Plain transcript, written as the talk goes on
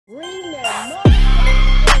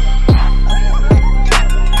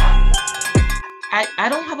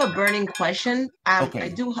burning question.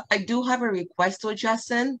 Okay. I do have a request to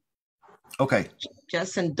Justin. Okay.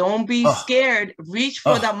 Justin, don't be scared. Reach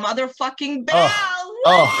for the motherfucking bell.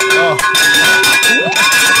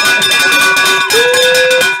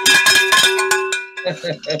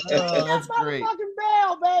 That's great. Fucking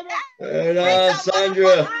bell, baby.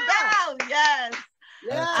 Sandra. Bell. Yes.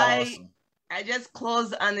 That's awesome. I just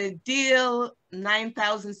closed on a deal,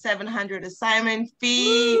 9,700 assignment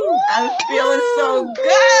fee. Woo! I'm feeling so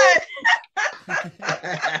good.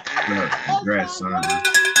 Congrats, Sandra.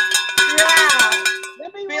 Yeah.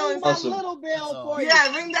 Let me ring that little bell for you.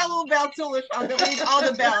 Yeah, ring that little bell too. Ring all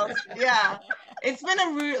the bells. Yeah. It's been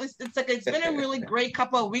a really great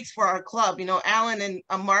couple of weeks for our club. You know, Alan and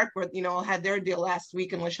Mark were, had their deal last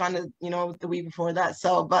week, and LaShonda, the week before that.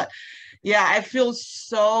 So, but yeah, I feel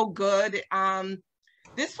so good.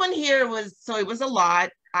 This one here it was a lot.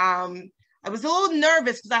 I was a little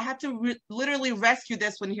nervous because I had to literally rescue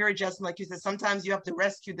this one here, Justin. Like you said, sometimes you have to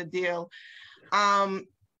rescue the deal.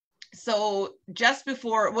 So just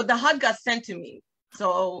before, the HUD got sent to me.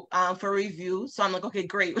 So for review. So I'm like, okay,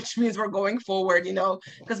 great, which means we're going forward,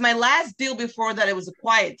 because my last deal before that, it was a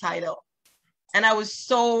quiet title. And I was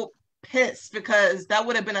so pissed because that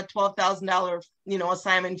would have been a $12,000,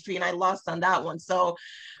 assignment fee. And I lost on that one. So,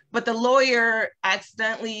 but the lawyer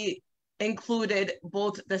accidentally included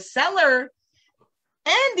both the seller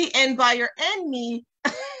and the end buyer and me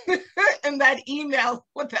in that email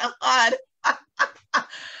with the HUD.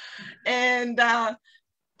 And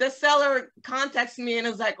the seller contacts me and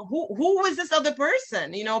was like, who was this other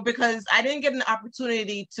person? Because I didn't get an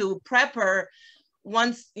opportunity to prep her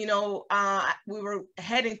once, we were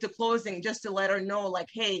heading to closing, just to let her know, like,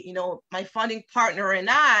 hey, my funding partner and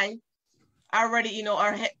I already,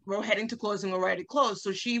 we're heading to closing, we're ready to close.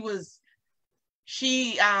 So she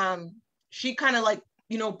kind of like,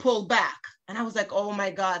 pulled back. And I was like, oh my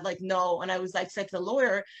God, like, no. And I was like, said to the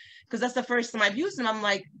lawyer, because that's the first time I've used him. I'm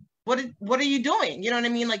like, what are you doing? You know what I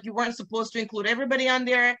mean? Like, you weren't supposed to include everybody on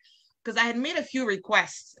there, because I had made a few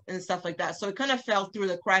requests and stuff like that. So it kind of fell through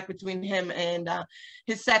the crack between him and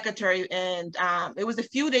his secretary. And it was a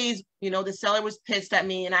few days, the seller was pissed at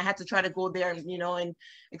me, and I had to try to go there and, and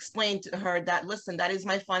explain to her that, listen, that is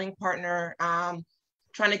my funding partner.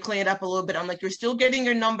 Trying to clean it up a little bit. I'm like, you're still getting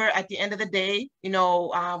your number at the end of the day.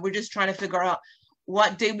 We're just trying to figure out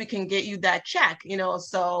what day we can get you that check,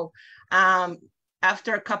 So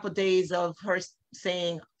after a couple of days of her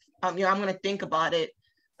saying, I'm going to think about it,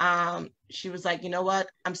 she was like, you know what,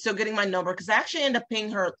 I'm still getting my number, because I actually ended up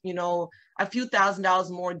paying her, a few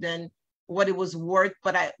 $1,000s more than what it was worth,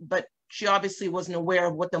 but she obviously wasn't aware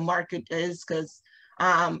of what the market is, because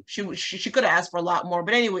she could have asked for a lot more.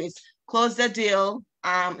 But anyways, closed that deal.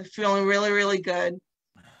 Feeling really, really good,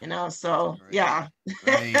 so yeah.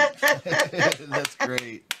 Great. That's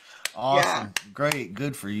great. Awesome. Yeah. Great.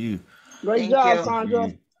 Good for you. Great job,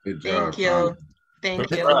 Sandra. Good job. Thank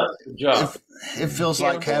you. Good job. It feels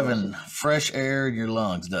like having fresh air in your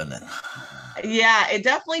lungs, doesn't it? Yeah, it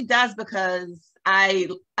definitely does, because I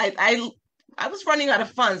was running out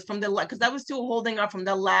of funds from because I was still holding up from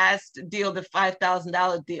the last deal, the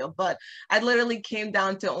 $5,000 deal, but I literally came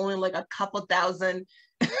down to only like a couple thousand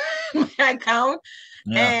in my account.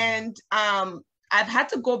 Yeah. And I've had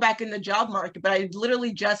to go back in the job market, but I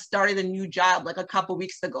literally just started a new job like a couple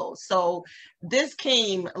weeks ago. So this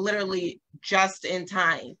came literally just in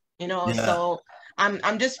time, Yeah. So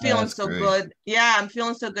I'm just feeling so great. Good. Yeah, I'm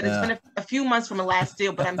feeling so good. Yeah. It's been a few months from the last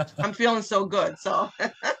deal, but I'm feeling so good. So.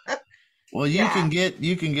 Well, you can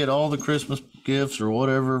get all the Christmas gifts or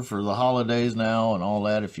whatever for the holidays now and all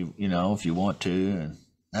that if you want to, and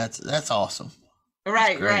that's awesome.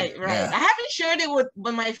 Right. Yeah. I haven't shared it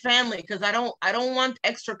with my family because I don't want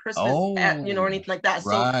extra Christmas, or anything like that.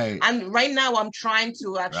 So I'm trying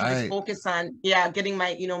to actually just focus on getting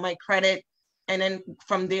my my credit, and then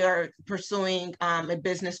from there pursuing a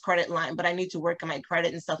business credit line. But I need to work on my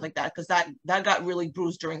credit and stuff like that, because that got really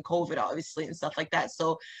bruised during COVID, obviously, and stuff like that.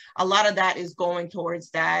 So a lot of that is going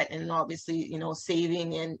towards that, and obviously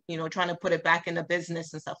saving and trying to put it back in the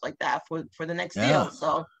business and stuff like that for the next deal.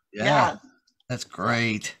 So yeah. That's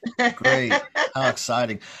great. Great. How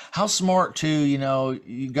exciting. How smart too,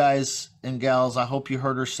 you guys and gals, I hope you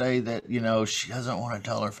heard her say that, she doesn't want to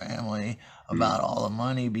tell her family about all the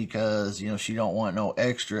money because, she don't want no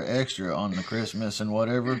extra on the Christmas and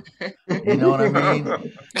whatever. You know what I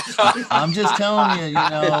mean? I'm just telling you,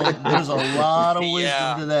 there's a lot of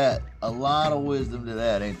wisdom to that. A lot of wisdom to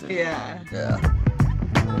that, ain't there? Yeah. Yeah.